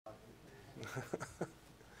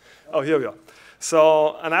Oh, here we are.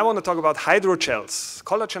 So, and I want to talk about hydrogels,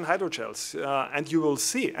 collagen hydrogels. And you will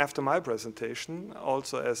see after my presentation,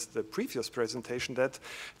 also as the previous presentation, that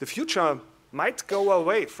the future might go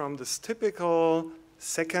away from this typical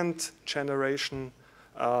second generation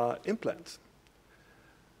implant.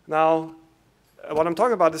 Now, what I'm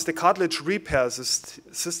talking about is the cartilage repair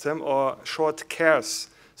system, or short CARES.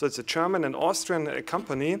 So it's a German and Austrian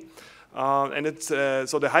company. And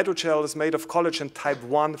so the hydrogel is made of collagen type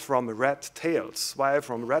 1 from rat tails. Why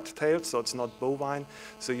from rat tails? So it's not bovine,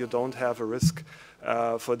 so you don't have a risk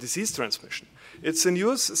for disease transmission. It's in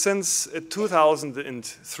use since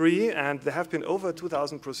 2003, and there have been over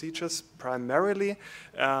 2,000 procedures, primarily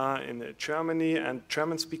in Germany and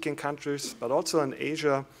German-speaking countries, but also in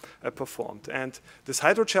Asia, performed. And this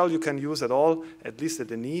hydrogel you can use at least at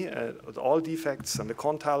the knee, at all defects on the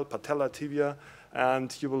condyle, patella, tibia,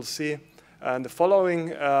 and you will see in the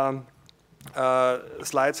following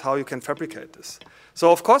slides how you can fabricate this. So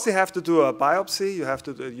of course you have to do a biopsy.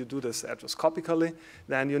 You do this arthroscopically.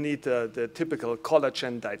 Then you need the typical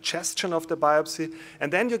collagen digestion of the biopsy,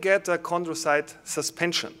 and then you get a chondrocyte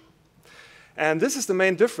suspension. And this is the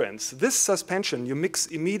main difference. This suspension you mix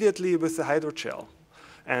immediately with the hydrogel,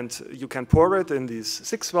 and you can pour it in these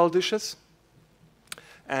 6-well dishes.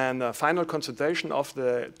 And a final concentration of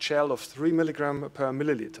the gel of 3 milligram per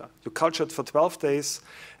milliliter. You culture it for 12 days,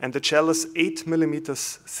 and the gel is 8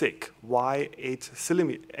 millimeters thick. Why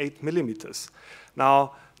 8 millimeters?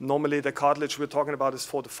 Now, normally the cartilage we're talking about is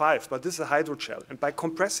 4 to 5, but this is a hydrogel. And by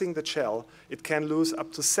compressing the gel, it can lose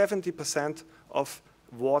up to 70% of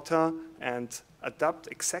water and adapt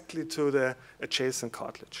exactly to the adjacent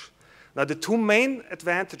cartilage. Now, the two main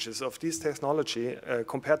advantages of this technology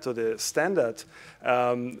compared to the standard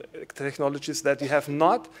technologies, that you have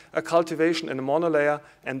not a cultivation in a monolayer,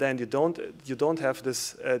 and then you don't have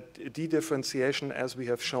this dedifferentiation as we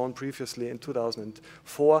have shown previously in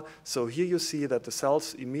 2004. So here you see that the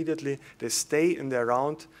cells immediately, they stay in their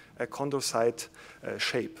round chondrocyte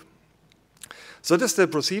shape. So this is the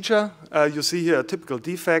procedure. You see here a typical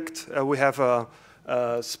defect. We have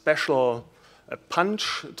a special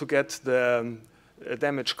punch to get the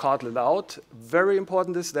damaged cartilage out. Very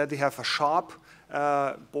important is that you have a sharp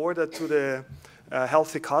border to the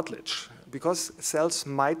healthy cartilage, because cells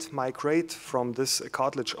might migrate from this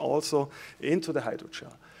cartilage also into the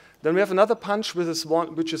hydrogel. Then we have another punch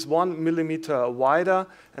which is 1 millimeter wider,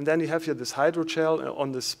 and then you have here this hydrogel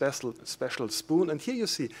on this special spoon. And here you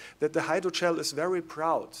see that the hydrogel is very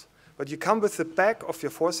proud. But you come with the back of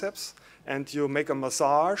your forceps and you make a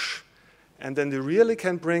massage, and then you really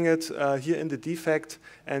can bring it here in the defect.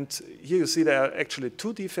 And here you see there are actually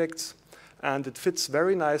 2 defects, and it fits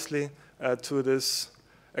very nicely to this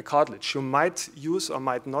cartilage. You might use or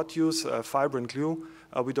might not use fibrin glue.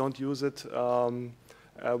 We don't use it.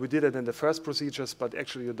 We did it in the first procedures, but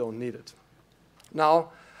actually you don't need it. Now,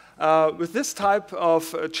 with this type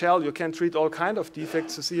of gel, you can treat all kinds of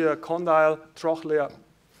defects. You see a condyle, trochlea,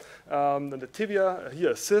 the tibia,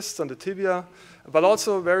 here cysts on the tibia, but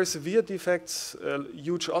also very severe defects,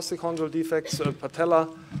 huge osteochondral defects, patella.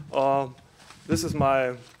 This is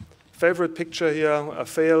my favorite picture here, a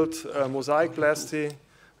failed mosaicplasty.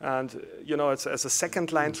 And you know, it's as a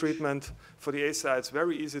second-line treatment for the ACI. It's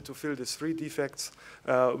very easy to fill these 3 defects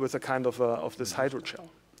with a kind of this hydrogel.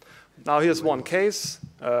 Now here's one case,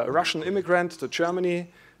 a Russian immigrant to Germany,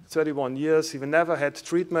 31 years. He never had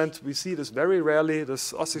treatment. We see this very rarely,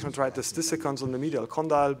 this osteochondritis dissecans on the medial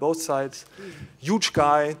condyle, both sides. Huge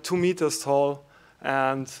guy, 2 meters tall.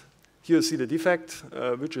 And here you see the defect,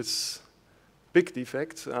 which is big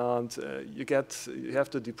defect. And you have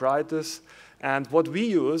to debride this. And what we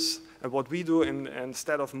use, and what we do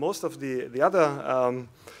instead of most of the other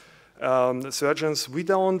surgeons, we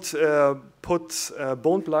don't put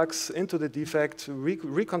bone plugs into the defect,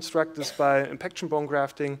 reconstruct this by impaction bone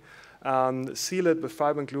grafting, seal it with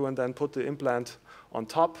fibrin glue, and then put the implant on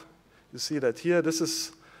top. You see that here.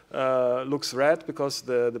 This looks red because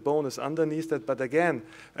the bone is underneath it. But again,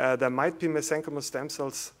 there might be mesenchymal stem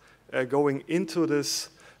cells going into this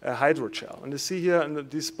hydrogel. And you see here in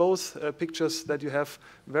these both pictures that you have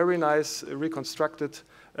very nice reconstructed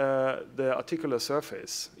the articular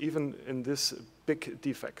surface, even in this big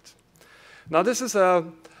defect. Now this is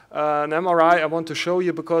an MRI I want to show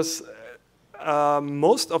you because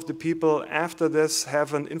most of the people after this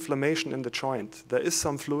have an inflammation in the joint. There is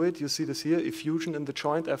some fluid, you see this here, effusion in the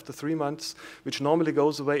joint after 3 months, which normally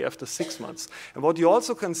goes away after 6 months. And what you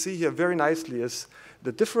also can see here very nicely is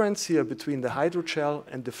the difference here between the hydrogel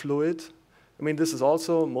and the fluid. I mean, this is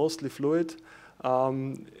also mostly fluid.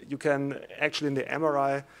 You can actually in the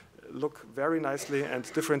MRI look very nicely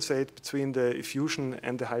and differentiate between the effusion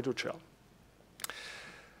and the hydrogel.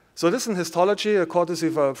 So this is in histology, a courtesy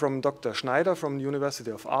from Dr. Schneider from the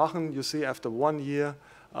University of Aachen. You see after 1 year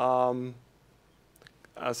some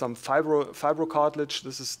fibrocartilage.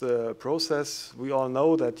 This is the process. We all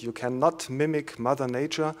know that you cannot mimic Mother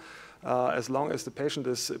Nature as long as the patient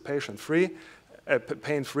is pain-free.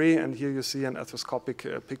 And here you see an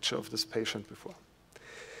arthroscopic picture of this patient before.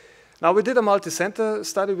 Now, we did a multi-center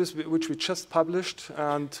study which we just published,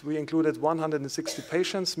 and we included 160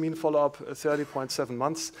 patients, mean follow-up 30.7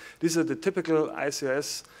 months. These are the typical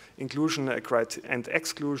ICS inclusion and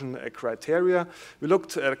exclusion criteria. We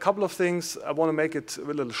looked at a couple of things. I want to make it a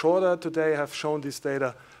little shorter today. I have shown this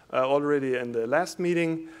data already in the last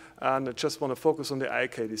meeting, and I just want to focus on the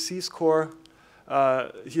IKDC score.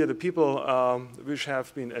 Here the people which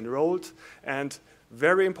have been enrolled, and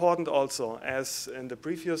very important also, as in the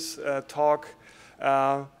previous talk,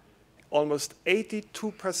 almost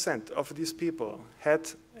 82% of these people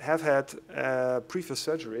have had previous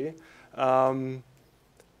surgery.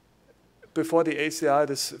 Before the ACI,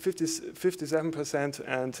 this 57%,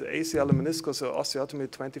 and ACL and meniscus or osteotomy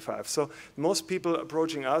 25%. So most people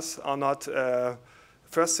approaching us are not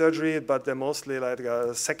first surgery, but they're mostly like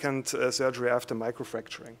a second surgery after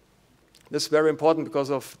microfracturing. This is very important because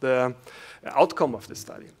of the outcome of the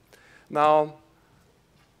study. Now,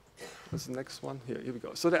 what's the next one? Here we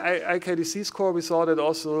go. So the IKDC score, we saw that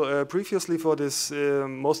also previously for this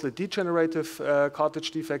mostly degenerative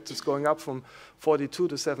cartilage defects, is going up from 42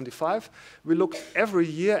 to 75. We looked every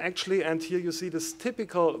year, actually, and here you see this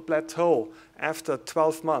typical plateau after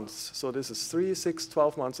 12 months. So this is 3, 6,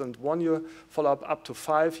 12 months, and 1 year follow-up up to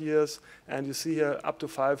 5 years. And you see here up to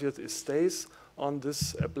 5 years, it stays on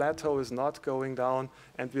this plateau, is not going down,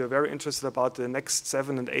 and we are very interested about the next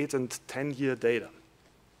 7 and 8 and 10-year data.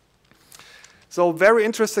 So very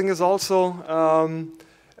interesting is also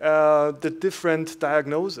the different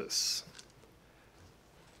diagnoses.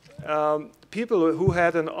 People who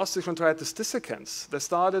had an osteochondritis dissecans, they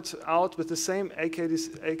started out with the same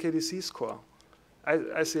AKDC score,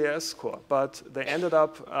 ICS score, but they ended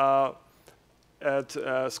up at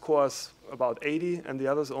scores about 80, and the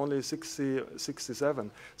others only 60,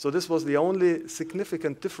 67. So this was the only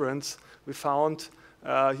significant difference we found.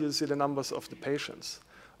 Here you see the numbers of the patients.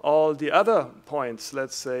 All the other points,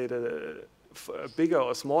 let's say the bigger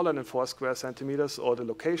or smaller than 4 square centimeters, or the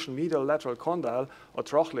location, medial, lateral condyle, or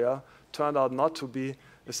trochlea, turned out not to be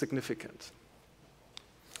significant.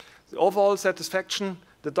 The overall satisfaction,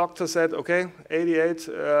 the doctor said, okay,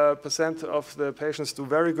 88% of the patients do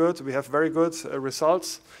very good. We have very good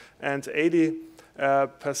results. And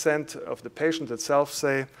 80% of the patient itself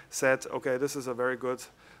said, okay, this is a very good,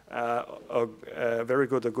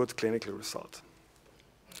 good clinical result.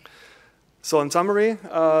 So in summary,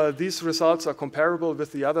 these results are comparable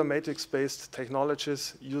with the other matrix-based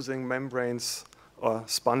technologies using membranes or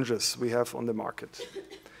sponges we have on the market.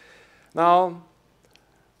 Now,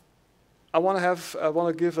 I want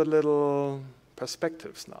to give a little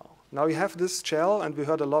perspectives now. Now we have this gel, and we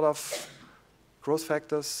heard a lot of growth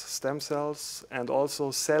factors, stem cells, and also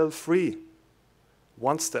cell-free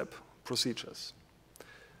one-step procedures.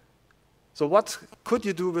 So what could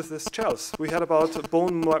you do with these gels? We heard about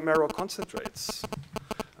bone marrow concentrates.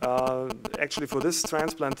 Actually, for this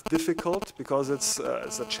transplant, difficult because it's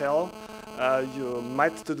a gel. You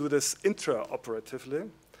might do this intraoperatively.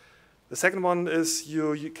 The second one is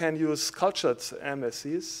you can use cultured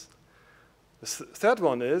MSCs. The third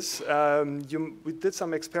one is we did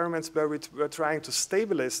some experiments where we were trying to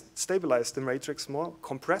stabilize the matrix more,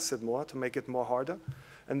 compress it more to make it more harder.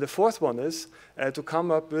 And the fourth one is to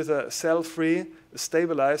come up with a cell-free,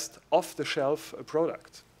 stabilized, off-the-shelf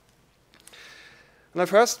product. And the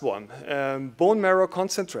first one, bone marrow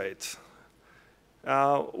concentrate.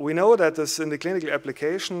 We know that this in the clinical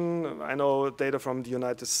application, I know data from the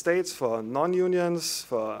United States for non-unions,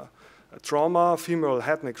 for trauma, femoral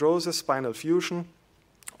head necrosis, spinal fusion,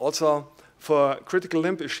 also for critical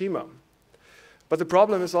limb ischemia. But the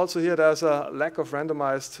problem is also here there's a lack of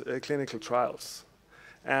randomized clinical trials.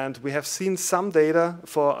 And we have seen some data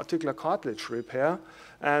for articular cartilage repair,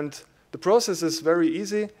 and the process is very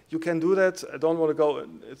easy. You can do that. I don't want to go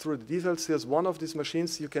through the details. Here's one of these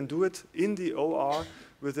machines. You can do it in the OR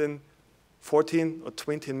within 14 or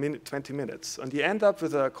 20 minutes. And you end up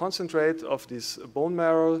with a concentrate of these bone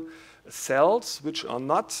marrow cells, which are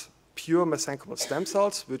not pure mesenchymal stem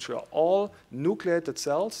cells, which are all nucleated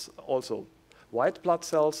cells, also white blood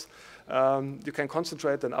cells. You can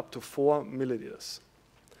concentrate them up to 4 milliliters.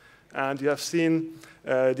 And you have seen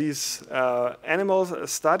these animal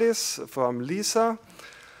studies from Lisa.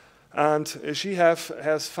 And she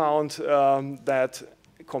has found that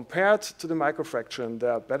compared to the microfraction,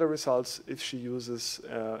 there are better results if she uses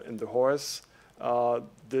in the horse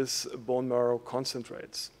this bone marrow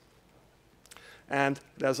concentrates. And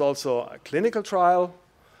there's also a clinical trial,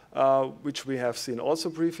 which we have seen also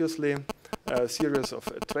previously, a series of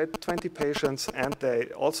 20 patients, and they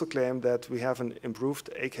also claim that we have an improved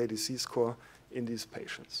AKDC score in these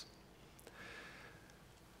patients.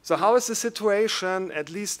 So how is the situation, at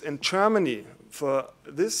least in Germany, for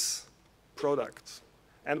this product?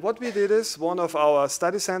 And what we did is, one of our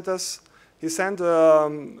study centers, he sent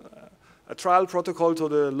a trial protocol to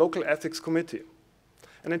the local ethics committee.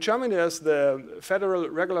 And in Germany, there's the federal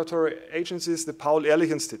regulatory agencies, the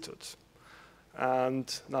Paul-Ehrlich-Institut.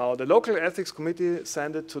 And now the local ethics committee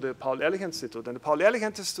sent it to the Paul-Ehrlich-Institut. And the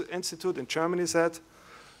Paul-Ehrlich-Institut in Germany said,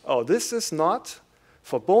 oh, this is not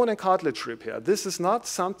for bone and cartilage repair. This is not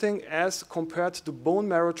something as compared to bone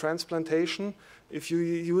marrow transplantation if you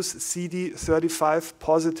use CD35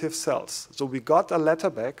 positive cells. So we got a letter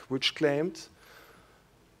back which claimed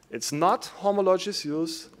it's not homologous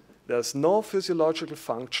use, there's no physiological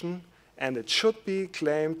function, and it should be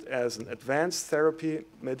claimed as an advanced therapy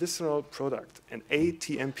medicinal product, an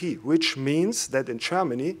ATMP, which means that in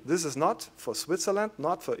Germany, this is not for Switzerland,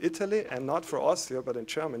 not for Italy, and not for Austria, but in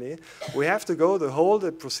Germany, we have to go the whole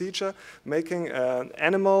procedure, making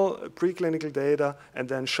animal preclinical data, and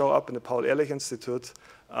then show up in the Paul-Ehrlich-Institut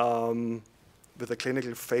with a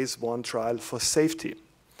clinical phase 1 trial for safety.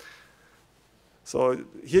 So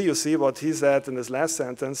here you see what he said in his last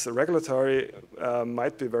sentence, the regulatory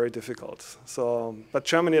might be very difficult. So, but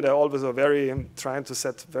Germany, they always are very trying to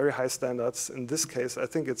set very high standards. In this case, I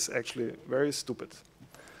think it's actually very stupid.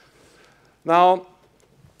 Now,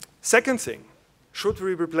 second thing, should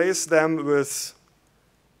we replace them with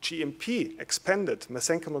GMP, expanded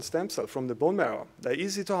mesenchymal stem cell from the bone marrow? They're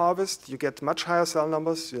easy to harvest, you get much higher cell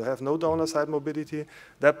numbers, you have no donor site morbidity.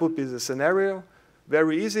 That would be the scenario.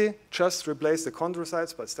 Very easy, just replace the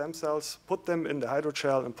chondrocytes by stem cells, put them in the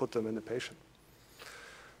hydrogel, and put them in the patient.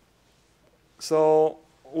 So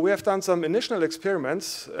we have done some initial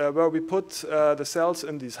experiments where we put the cells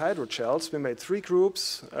in these hydrogels. We made 3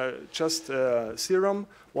 groups, just serum,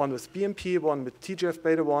 one with BMP, one with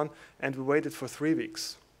TGF-beta1, and we waited for 3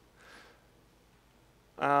 weeks.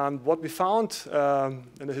 And what we found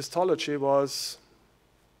in the histology was,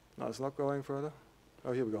 no, it's not going further.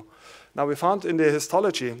 Oh, here we go. Now, we found in the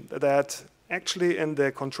histology that actually in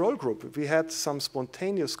the control group, we had some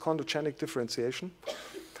spontaneous chondrogenic differentiation.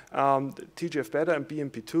 TGF-beta and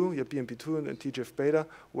BMP2, yeah, BMP2 and TGF-beta,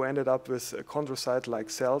 we ended up with chondrocyte-like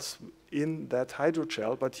cells in that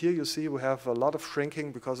hydrogel. But here you see we have a lot of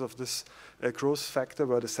shrinking because of this growth factor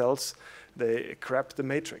where the cells, they grab the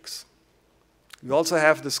matrix. We also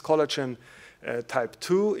have this collagen type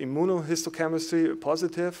 2 immunohistochemistry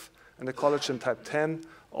positive, and the collagen type 10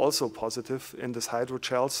 also positive in these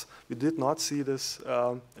hydrogels. We did not see this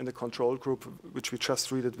in the control group, which we just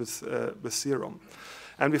treated with serum.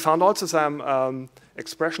 And we found also some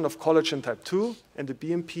expression of collagen type 2 in the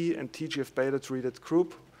BMP and TGF-beta treated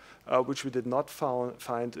group, which we did not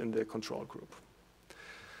find in the control group.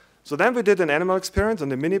 So then we did an animal experiment on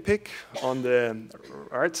the mini pig. On the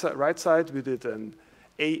right side, we did an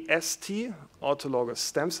AST, autologous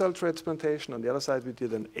stem cell transplantation. On the other side, we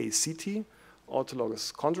did an ACT,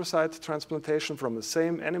 autologous chondrocyte transplantation from the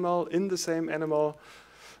same animal, in the same animal.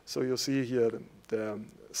 So you see here the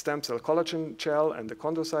stem cell collagen gel and the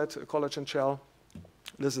chondrocyte collagen gel.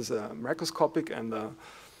 This is a macroscopic and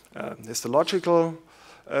a histological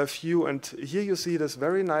view. And here you see this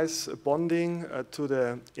very nice bonding to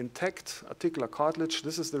the intact articular cartilage.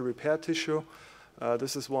 This is the repair tissue.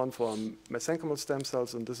 This is one for mesenchymal stem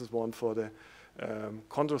cells, and this is one for the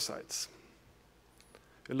chondrocytes.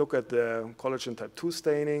 You look at the collagen type 2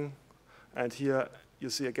 staining, and here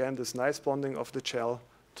you see again this nice bonding of the gel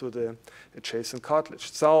to the adjacent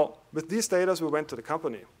cartilage. So with these data, we went to the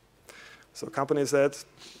company. So the company said,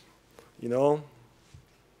 you know,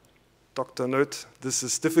 Dr. Noth, this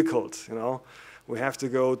is difficult, you know. We have to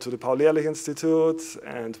go to the Paul-Ehrlich-Institut,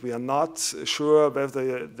 and we are not sure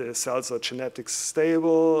whether the cells are genetics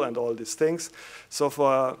stable and all these things. So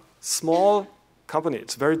for a small company,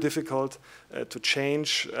 it's very difficult to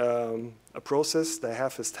change a process they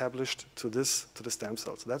have established to the stem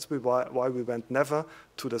cells. That's why we went never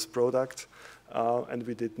to this product, and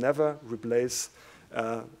we did never replace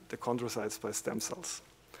the chondrocytes by stem cells.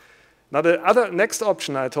 Now the next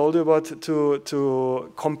option I told you about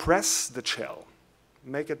to compress the gel,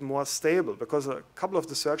 make it more stable, because a couple of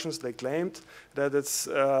the surgeons, they claimed that it's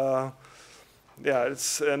not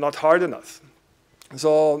hard enough.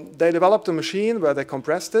 So they developed a machine where they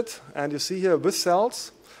compressed it, and you see here with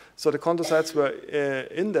cells. So the chondrocytes were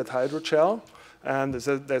in that hydrogel, and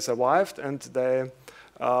they survived, and they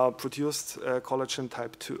produced collagen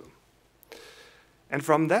type 2. And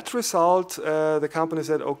from that result, the company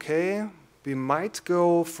said, okay, we might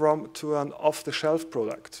go to an off-the-shelf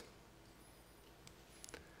product.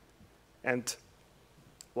 And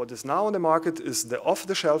what is now on the market is the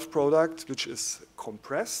off-the-shelf product, which is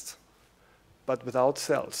compressed, but without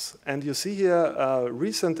cells. And you see here a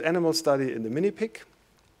recent animal study in the mini pig,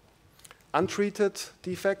 untreated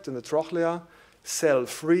defect in the trochlea,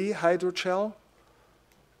 cell-free hydrogel,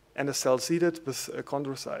 and a cell seeded with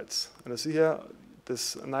chondrocytes. And you see here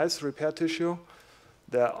this nice repair tissue.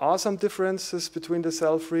 There are some differences between the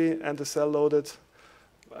cell-free and the cell-loaded,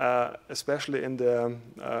 especially in the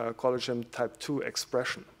collagen type 2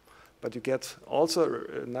 expression. But you get also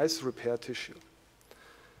a nice repair tissue.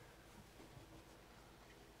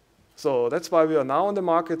 So that's why we are now on the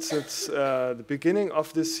market since the beginning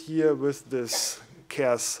of this year with this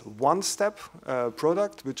CARES one-step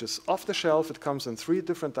product, which is off the shelf. It comes in 3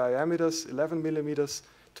 different diameters, 11 millimeters,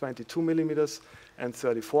 22 millimeters, and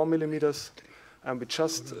 34 millimeters. And we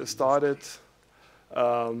just started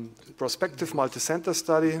prospective multicenter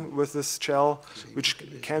study with this gel, which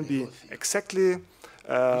can be exactly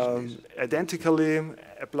identically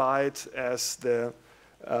applied as the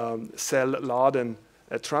cell-laden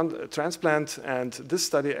transplant, and this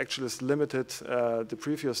study actually is limited.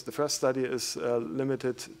 The first study is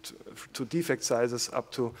limited to defect sizes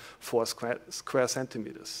up to 4 square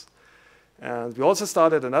centimeters. And we also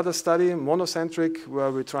started another study, monocentric, where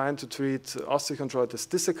we're trying to treat osteochondritis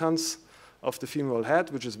dissecans of the femoral head,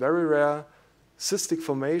 which is very rare, cystic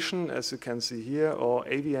formation, as you can see here, or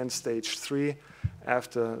AVN stage 3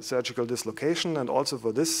 after surgical dislocation. And also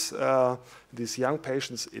for this, these young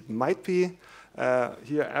patients, it might be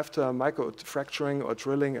here after microfracturing or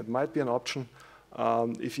drilling, it might be an option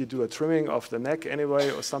if you do a trimming of the neck anyway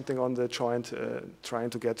or something on the joint, trying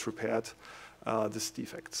to get repaired these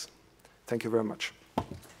defects. Thank you very much.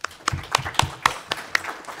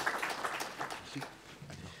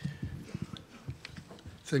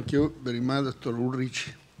 Thank you very much, Dr.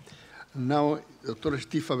 Ulrich. Now, Dr.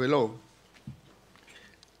 Steve Below.